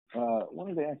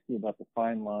wanted to ask you about the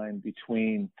fine line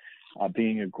between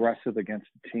being aggressive against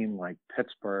a team like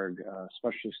Pittsburgh,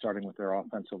 especially starting with their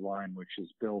offensive line, which, as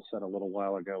Bill said a little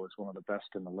while ago, is one of the best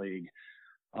in the league.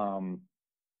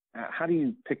 How do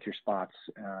you pick your spots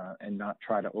and not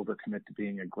try to overcommit to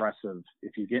being aggressive?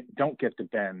 If you don't get to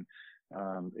Ben,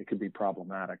 it could be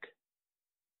problematic.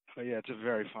 Yeah, it's a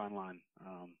very fine line.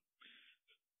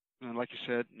 And like you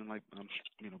said, and like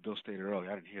Bill stated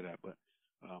earlier, I didn't hear that, but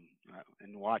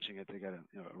in watching it, they got a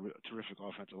terrific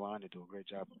offensive line. They do a great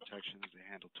job of protections. They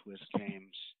handle twist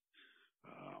games,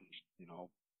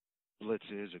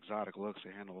 blitzes, exotic looks.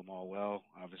 They handle them all well.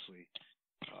 Obviously,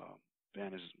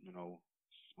 Ben is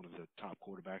one of the top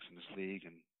quarterbacks in this league,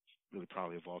 and really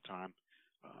probably of all time.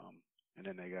 And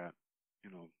then they got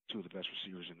two of the best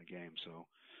receivers in the game. So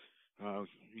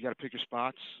you got to pick your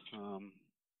spots.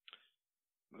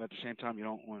 But at the same time, we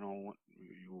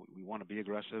want to be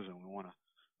aggressive, and we want to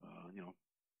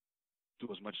do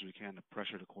as much as we can to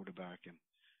pressure the quarterback and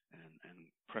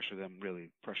pressure them, really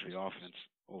pressure the offense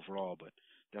overall. But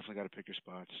definitely got to pick your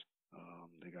spots.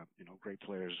 They got great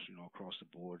players across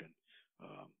the board, and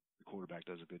the quarterback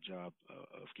does a good job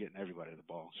of getting everybody the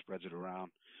ball, spreads it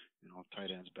around, tight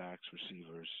ends, backs,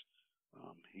 receivers.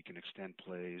 He can extend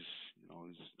plays.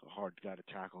 He's a hard guy to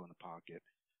tackle in the pocket.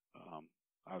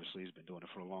 Obviously, he's been doing it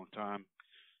for a long time.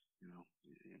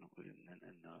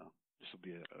 This will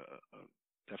be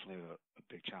definitely a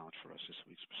big challenge for us this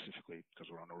week, specifically because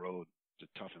we're on the road. It's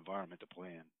a tough environment to play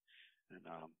in, and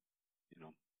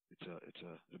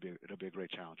it'll be a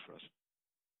great challenge for us.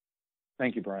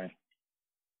 Thank you, Brian.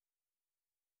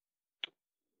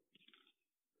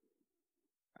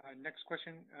 Next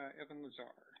question, Evan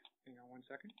Lazar. Hang on 1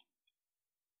 second.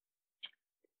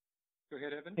 Go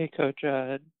ahead, Evan. Hey, Coach.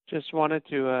 Just wanted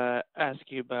to ask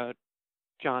you about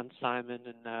John Simon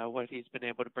and what he's been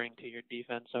able to bring to your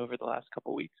defense over the last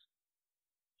couple weeks.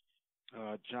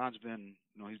 John's been,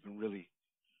 he's been really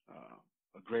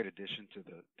a great addition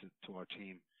to our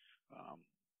team.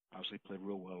 Obviously played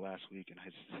real well last week, and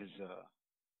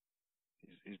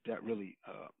his depth really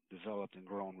developed and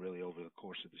grown really over the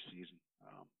course of the season.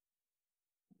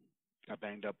 Got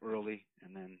banged up early,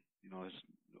 and then over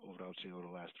the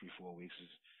last 3-4 weeks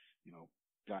has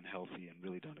gotten healthy and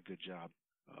really done a good job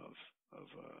of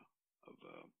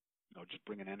just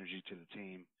bringing energy to the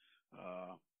team.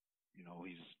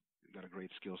 He's got a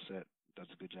great skill set, does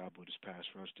a good job with his pass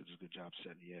rush, does a good job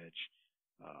setting the edge.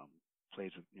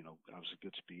 Plays with obviously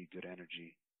good speed, good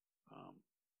energy.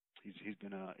 He's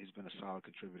been a solid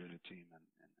contributor to the team, and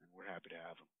we're happy to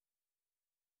have him.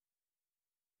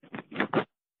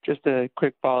 Just a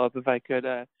quick follow-up, if I could.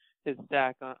 His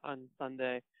stack on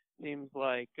Sunday seems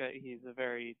like he's a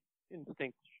very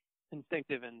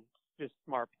instinctive and just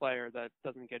smart player that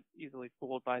doesn't get easily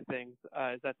fooled by things.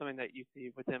 Is that something that you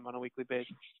see with him on a weekly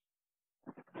basis?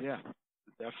 Yeah,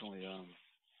 definitely.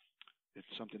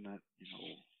 It's something that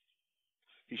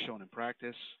he's shown in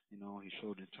practice. He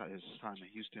showed his time in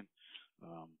Houston.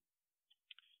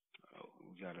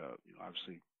 We got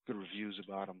obviously good reviews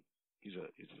about him. He's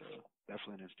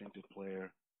definitely an instinctive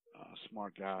player,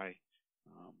 smart guy,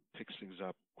 picks things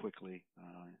up quickly,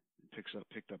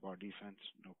 picked up our defense,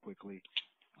 quickly.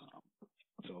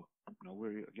 So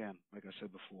we're, again, like I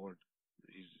said before,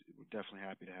 we're definitely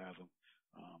happy to have him,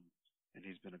 and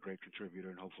he's been a great contributor,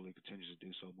 and hopefully continues to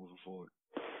do so moving forward.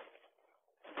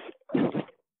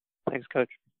 Thanks,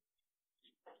 Coach.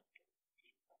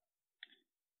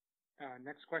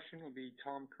 Next question will be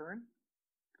Tom Curran.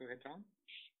 Go ahead, Tom.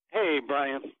 Hey,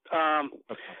 Brian.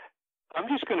 I'm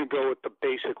just going to go with the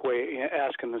basic way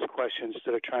asking this question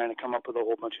instead of trying to come up with a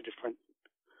whole bunch of different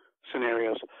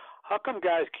scenarios. How come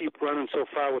guys keep running so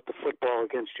far with the football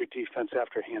against your defense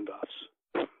after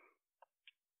handoffs?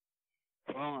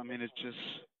 Well, I mean, it's just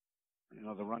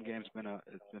the run game's been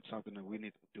something that we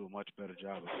need to do a much better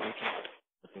job of coaching,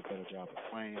 do a better job of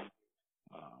playing.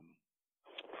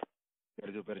 Got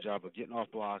to do a better job of getting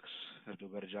off blocks. Got to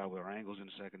do a better job with our angles in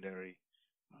the secondary.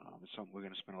 It's something we're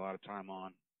going to spend a lot of time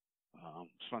on.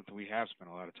 It's something we have spent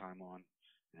a lot of time on,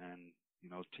 and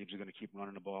teams are going to keep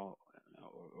running the ball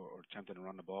or attempting to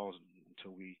run the balls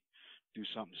until we do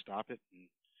something to stop it.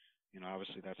 And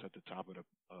obviously that's at the top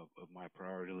of my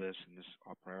priority list, and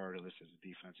our priority list as a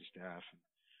defensive staff.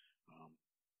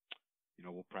 And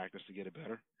we'll practice to get it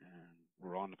better, and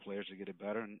we're on the players to get it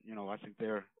better. And I think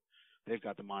they've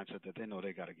got the mindset that they know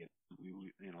they got to get.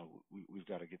 We've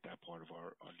got to get that part of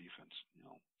our defense.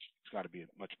 It's got to be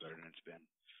much better than it's been,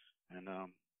 and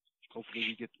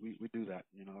hopefully we do that.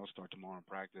 I'll start tomorrow in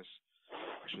practice.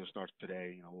 Actually, it'll start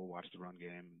today. We'll watch the run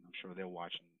game. I'm sure they're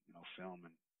watching film,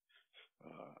 and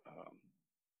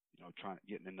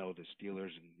getting to know the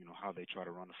Steelers and how they try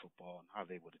to run the football and how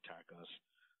they would attack us.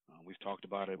 We've talked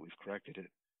about it, we've corrected it,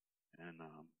 and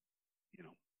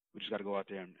we just got to go out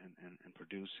there and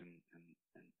produce and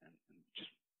just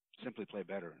simply play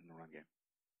better in the run game.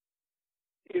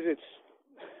 Is it,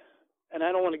 and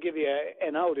I don't want to give you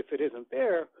an out if it isn't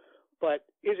there, but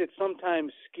is it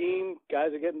sometimes scheme?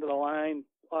 Guys are getting to the line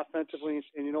offensively,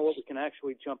 and you know what? We can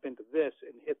actually jump into this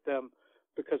and hit them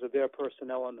because of their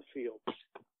personnel on the field.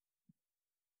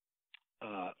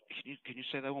 Can you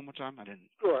say that one more time? I didn't.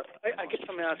 Sure. I guess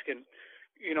I'm asking,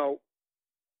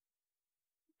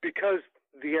 because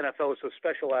the NFL is so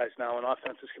specialized now and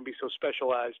offenses can be so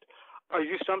specialized, are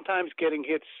you sometimes getting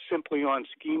hits simply on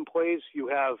scheme plays? You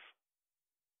have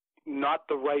not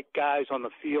the right guys on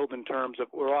the field in terms of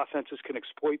where offenses can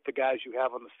exploit the guys you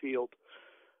have on the field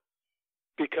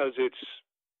because it's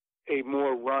a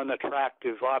more run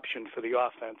attractive option for the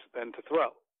offense than to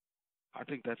throw. I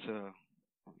think that's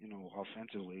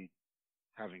offensively,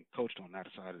 having coached on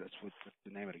that side, that's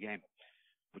the name of the game.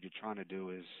 What you're trying to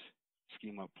do is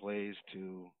scheme up plays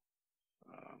to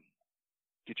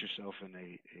get yourself in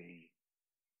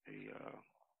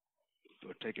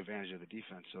or take advantage of the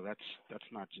defense. So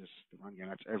that's not just the run game.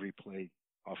 That's every play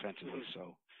offensively.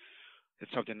 So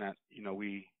it's something that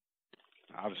we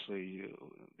obviously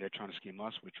they're trying to scheme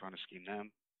us. We're trying to scheme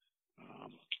them.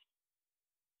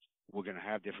 We're going to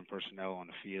have different personnel on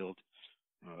the field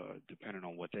depending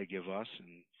on what they give us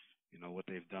and what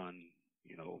they've done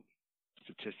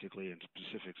statistically in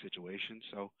specific situations.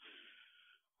 So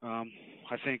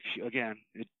I think again,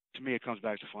 to me it comes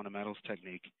back to fundamentals,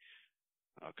 technique,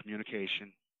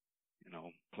 communication,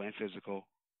 playing physical,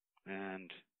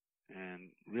 and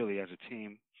really as a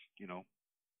team,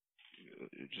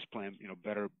 just playing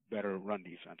better run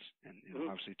defense, and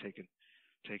obviously taking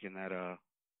that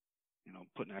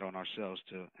putting that on ourselves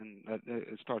and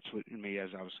it starts with me as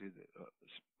obviously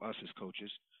us as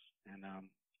coaches, and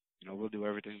we'll do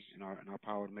everything in our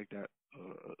power to make that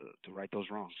to right those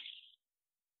wrongs.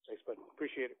 Thanks, bud.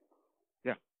 Appreciate it.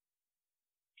 Yeah.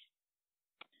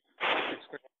 Next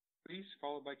question, please,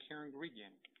 followed by Karen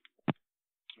Gregan.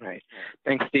 All right.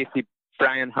 Thanks, Stacy.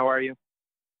 Brian, how are you?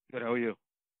 Good. How are you?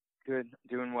 Good.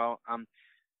 Doing well.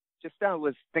 Just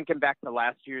was thinking back to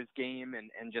last year's game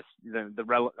and just the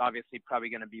obviously probably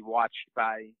going to be watched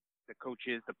by the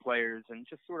coaches, the players, and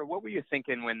just sort of what were you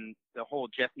thinking when the whole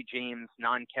Jesse James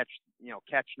non-catch,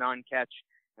 catch, non-catch,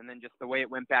 and then just the way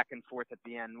it went back and forth at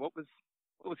the end. What was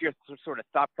your sort of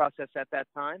thought process at that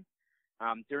time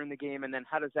during the game, and then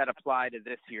how does that apply to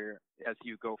this year as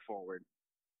you go forward?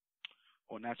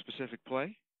 On that specific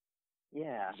play?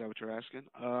 Yeah. Is that what you're asking?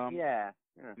 Yeah.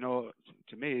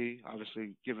 To me,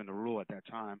 obviously, given the rule at that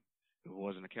time, it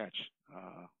wasn't a catch.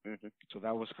 So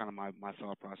that was kind of my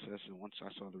thought process. And once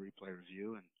I saw the replay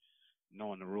review and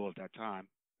knowing the rule at that time,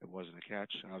 it wasn't a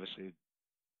catch. Obviously,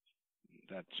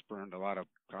 that spurred a lot of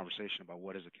conversation about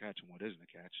what is a catch and what isn't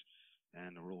a catch,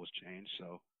 and the rule was changed.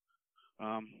 So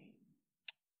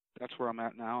that's where I'm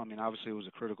at now. I mean, obviously, it was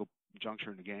a critical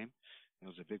juncture in the game. It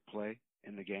was a big play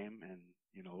in the game, and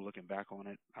looking back on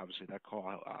it, obviously that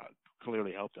call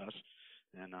clearly helped us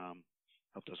and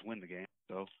helped us win the game.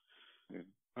 So,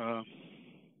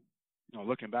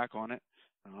 looking back on it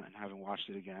and having watched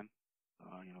it again,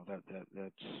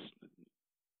 that's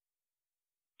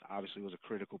obviously was a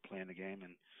critical play in the game,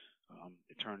 and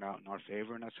it turned out in our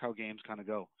favor, and that's how games kind of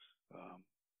go.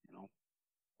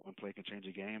 One play can change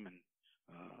a game, and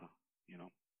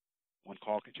one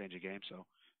call can change a game. So,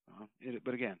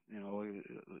 but again, when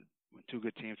two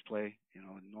good teams play, it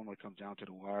normally comes down to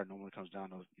the wire. It normally comes down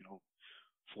to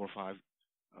 4 or 5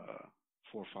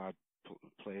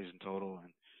 plays in total,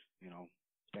 and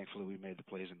thankfully we made the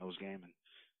plays in those games and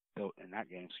in that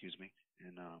game,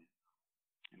 and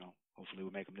hopefully we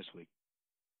make them this week.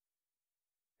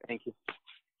 Thank you.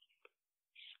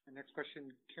 The next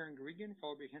question, Karen Gregan,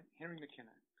 followed by Henry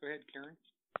McKenna. Go ahead, Karen.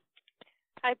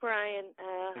 Hi, Brian.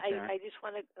 Karen. I just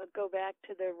want to go back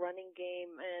to the running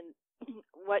game and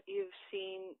what you've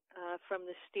seen from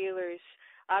the Steelers.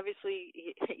 Obviously,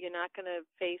 you're not going to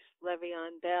face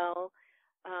Le'Veon Bell.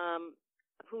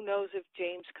 Who knows if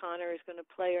James Conner is going to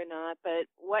play or not? But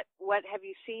what have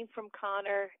you seen from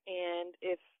Conner? And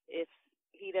if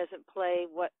he doesn't play,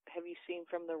 what have you seen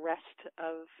from the rest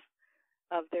of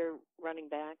their running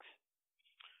backs?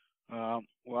 Well,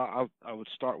 I would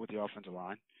start with the offensive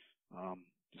line.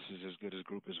 This is as good a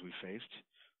group as we faced.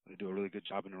 They do a really good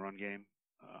job in the run game.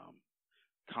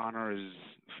 Conner is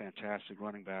a fantastic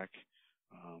running back,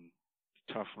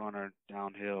 tough runner,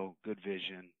 downhill, good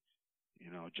vision,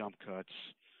 jump cuts,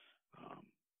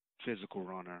 physical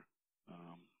runner,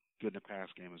 good in the pass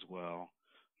game as well.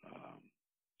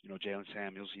 Jalen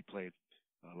Samuels, he played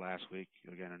last week.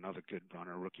 Again, another good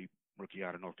runner, rookie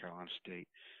out of North Carolina State.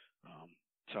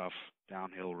 Tough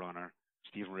downhill runner.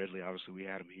 Stephen Ridley, obviously we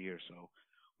had him here, so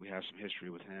we have some history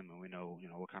with him, and we know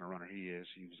what kind of runner he is.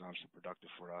 He was obviously productive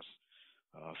for us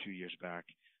a few years back.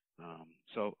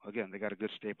 So again, they got a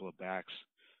good staple of backs,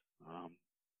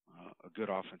 a good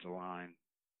offensive line,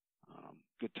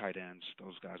 good tight ends.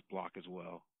 Those guys block as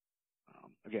well.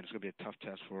 Again, it's going to be a tough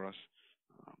test for us.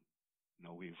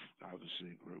 We've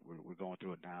obviously we're going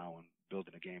through it now and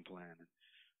building a game plan,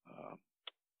 and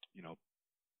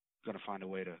going to find a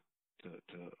way to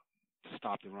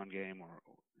stop the run game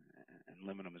and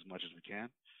limit them as much as we can.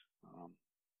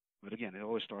 But again, it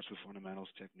always starts with fundamentals,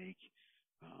 technique,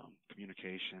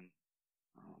 communication,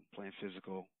 playing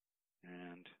physical,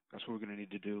 and that's what we're going to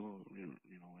need to do.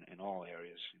 In all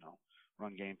areas.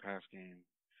 Run game, pass game,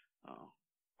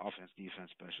 offense, defense,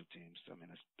 special teams. I mean,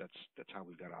 that's how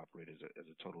we've got to operate as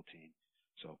a total team.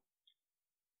 So.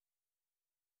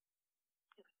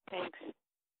 Thanks.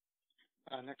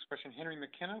 Next question, Henry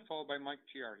McKenna, followed by Mike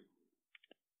Giardi.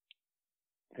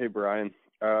 Hey, Brian.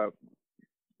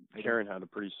 Karen had a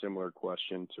pretty similar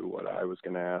question to what I was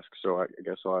going to ask, so I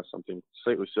guess I'll ask something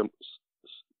slightly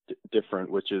different,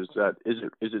 which is that is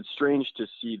it strange to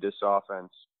see this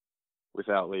offense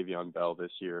without Le'Veon Bell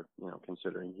this year,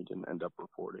 considering he didn't end up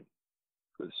reporting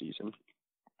for the season?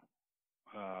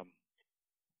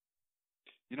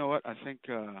 You know what? I think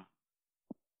I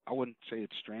wouldn't say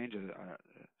it's strange.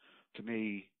 To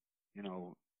me,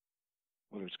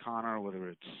 whether it's Connor, whether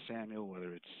it's Samuel,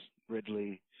 whether it's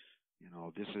Ridley,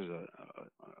 this is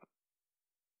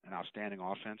an outstanding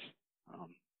offense.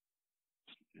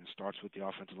 It starts with the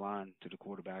offensive line to the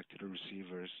quarterback to the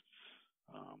receivers.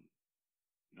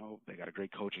 They got a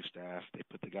great coaching staff. They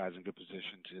put the guys in good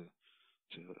position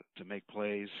to make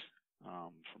plays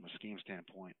from a scheme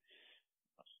standpoint.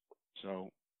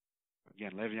 So,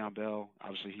 again, Le'Veon Bell,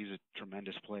 obviously he's a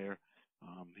tremendous player.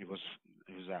 He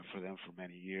was out for them for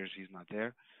many years. He's not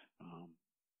there.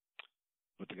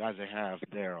 But the guys they have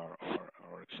there are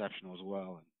exceptional as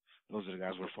well, and those are the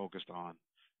guys we're focused on.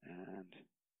 And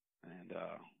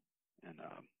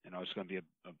it's going to be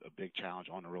a big challenge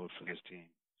on the road for this team,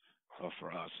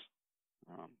 for us,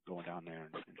 going down there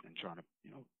and trying to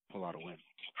pull out a win.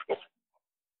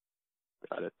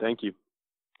 Got it. Thank you.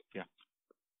 Yeah.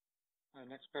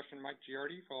 Next question, Mike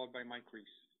Giardi, followed by Mike Reese.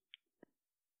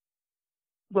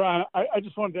 Brian, I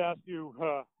just wanted to ask you,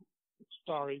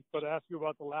 ask you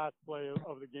about the last play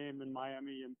of the game in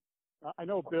Miami. And I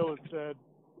know Bill has said,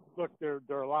 look, there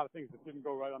are a lot of things that didn't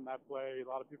go right on that play. A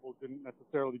lot of people didn't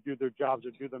necessarily do their jobs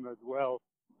or do them as well.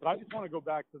 But I just want to go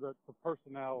back to the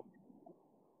personnel.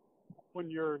 When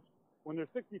they're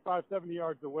 65, 70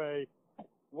 yards away,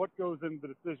 what goes into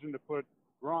the decision to put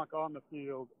Gronk on the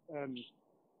field and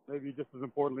maybe just as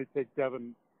importantly, take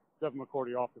Devin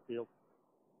McCourty off the field?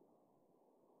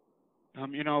 I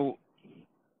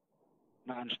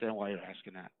understand why you're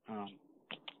asking that.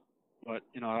 But,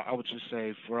 I would just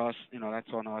say for us,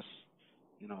 that's on us.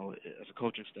 As a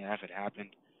coaching staff, it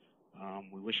happened.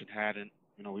 We wish it hadn't.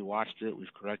 We watched it.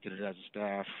 We've corrected it as a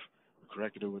staff. We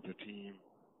corrected it with the team.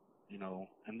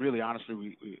 And really, honestly,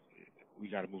 we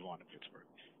got to move on to Pittsburgh.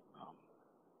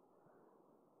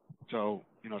 So,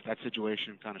 if that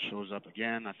situation kind of shows up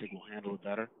again, I think we'll handle it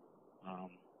better.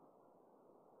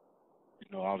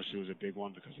 Obviously it was a big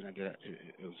one because it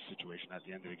was a situation at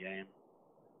the end of the game.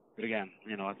 But again,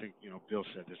 I think, Bill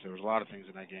said this. There was a lot of things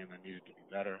in that game that needed to be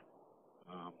better.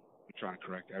 We're trying to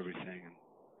correct everything, and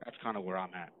that's kind of where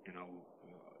I'm at.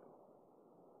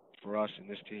 For us in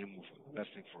this team, the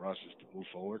best thing for us is to move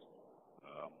forward,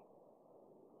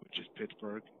 which is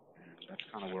Pittsburgh, and that's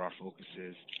kind of where our focus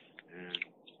is. And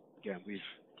again, we've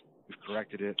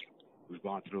corrected it, we've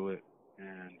gone through it,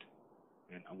 and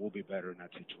we'll be better in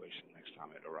that situation next time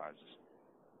it arises.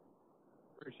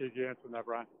 Appreciate you answering that,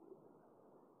 Brian.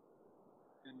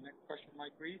 And next question,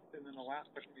 Mike Reese, and then the last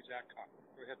question will be Zach Cox.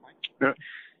 Go ahead, Mike.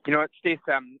 You know what, Stace?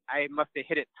 I must have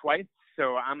hit it twice,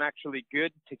 so I'm actually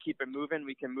good to keep it moving.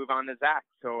 We can move on to Zach.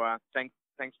 So thanks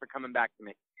for coming back to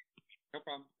me. No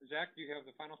problem. Zach, you have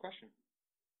the final question.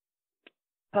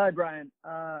 Hi, Brian.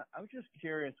 I was just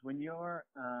curious, when you're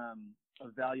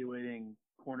evaluating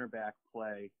cornerback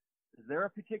play, is there a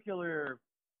particular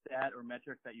stat or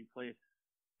metric that you place,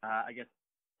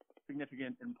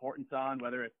 significant importance on,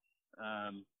 whether it's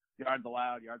yards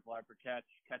allowed per catch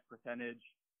percentage,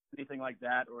 anything like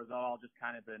that, or is it all just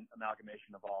kind of an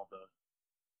amalgamation of all of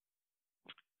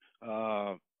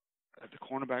those? At the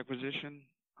cornerback position,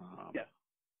 yes.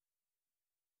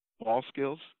 Ball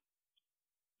skills,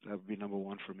 that would be number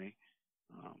one for me.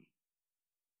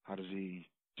 How does he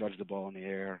judge the ball in the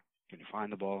air? Can you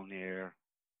find the ball in the air?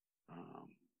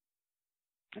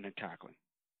 And then tackling.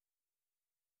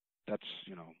 That's,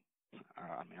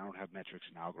 I mean, I don't have metrics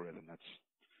and algorithm.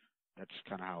 That's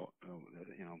kind of how,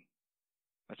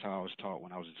 that's how I was taught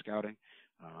when I was in scouting.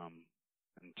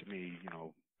 And to me,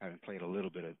 having played a little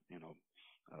bit of,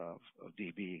 of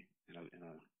DB, and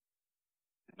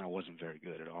I wasn't very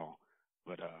good at all.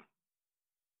 But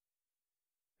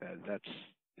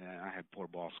I had poor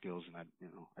ball skills, and I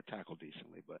tackled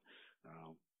decently. But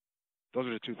those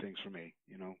are the two things for me.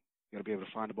 You got to be able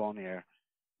to find the ball in the air,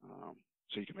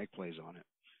 so you can make plays on it,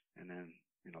 and then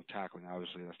tackling.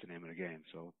 Obviously, that's the name of the game.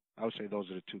 So I would say those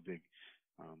are the two big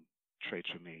traits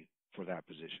for me for that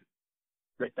position.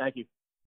 Great, thank you.